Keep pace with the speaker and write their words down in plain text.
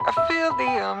feel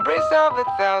the embrace of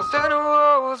 1,000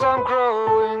 woes. I'm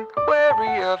growing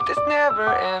wary of this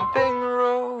never-ending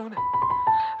road.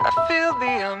 I feel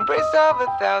the embrace of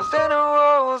 1,000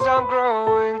 woes. I'm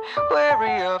growing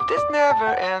wary of this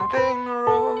never-ending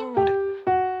road.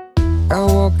 I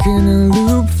walk in a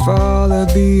loop, follow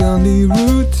the only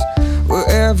route.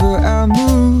 Wherever I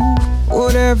move,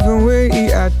 whatever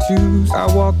way I choose. I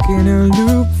walk in a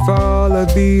loop, follow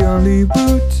the only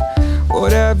route.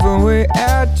 Whatever way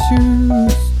I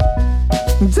choose.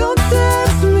 Don't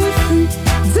set me free,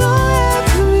 don't let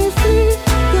me free.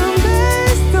 Don't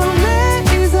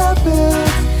maze are built,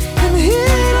 and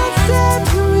here don't set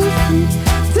me free.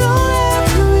 Don't let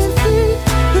me free.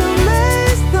 Don't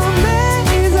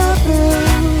maze are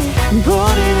built.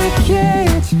 Born in a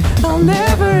cage, I'll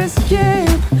never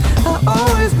escape. I'll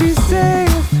always be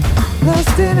safe,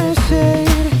 lost in a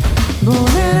shade.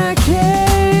 Born in a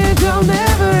cage, I'll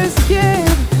never escape.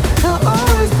 I'll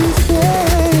always be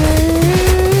safe.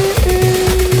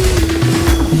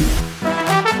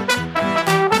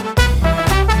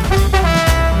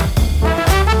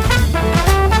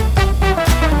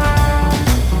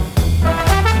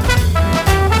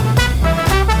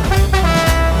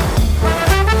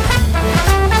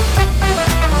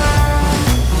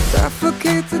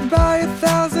 Suffocated by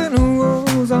 1,000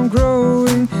 woes, I'm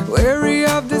growing wary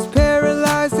of this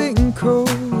paralyzing cold.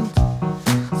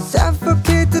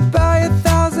 Suffocated by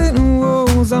 1,000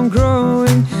 woes, I'm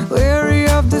growing wary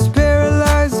of this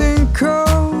paralyzing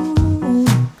cold.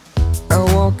 I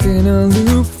walk in a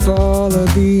loop, follow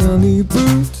the only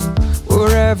route.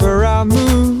 Wherever I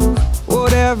move,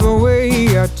 whatever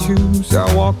way I choose.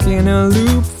 I walk in a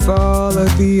loop, follow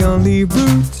the only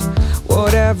route.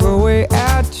 Whatever way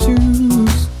I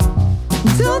choose.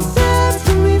 Don't set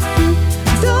me free,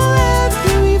 don't let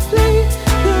me flee.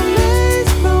 The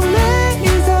maze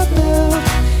are built,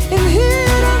 and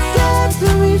here don't set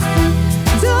me free.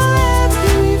 Don't let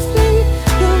me flee.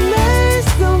 The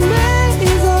maze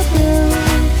are built.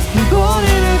 Born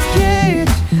in a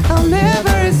cage, I'll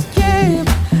never escape.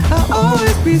 I'll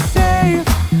always be safe,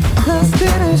 lost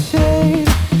in a shade.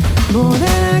 Born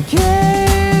in a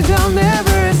cage, I'll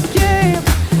never escape.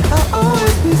 I'll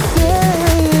always be safe.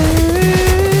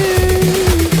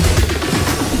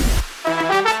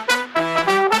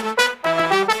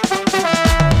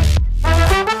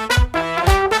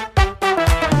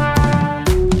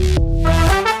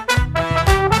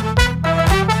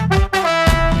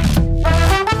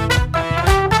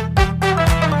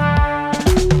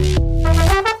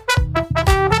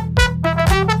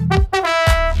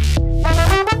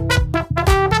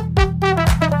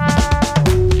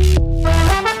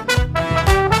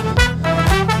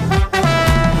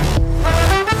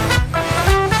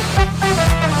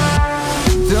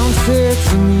 Don't set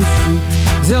me free,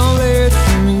 don't let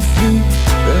me free.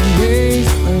 The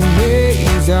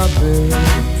maze are built,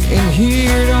 and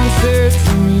here don't set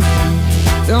me free.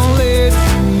 Don't let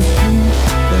me free.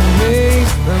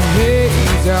 The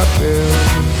maze are built.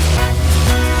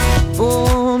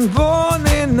 Born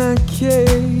in a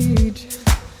cage,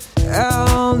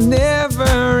 I'll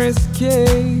never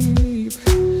escape.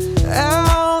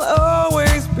 I'll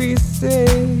always be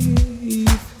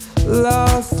safe,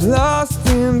 lost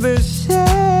in the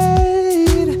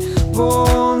shade.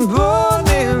 Born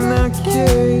in a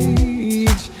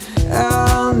cage,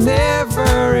 I'll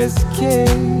never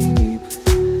escape.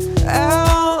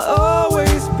 I'll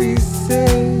always be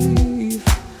safe,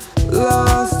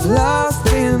 lost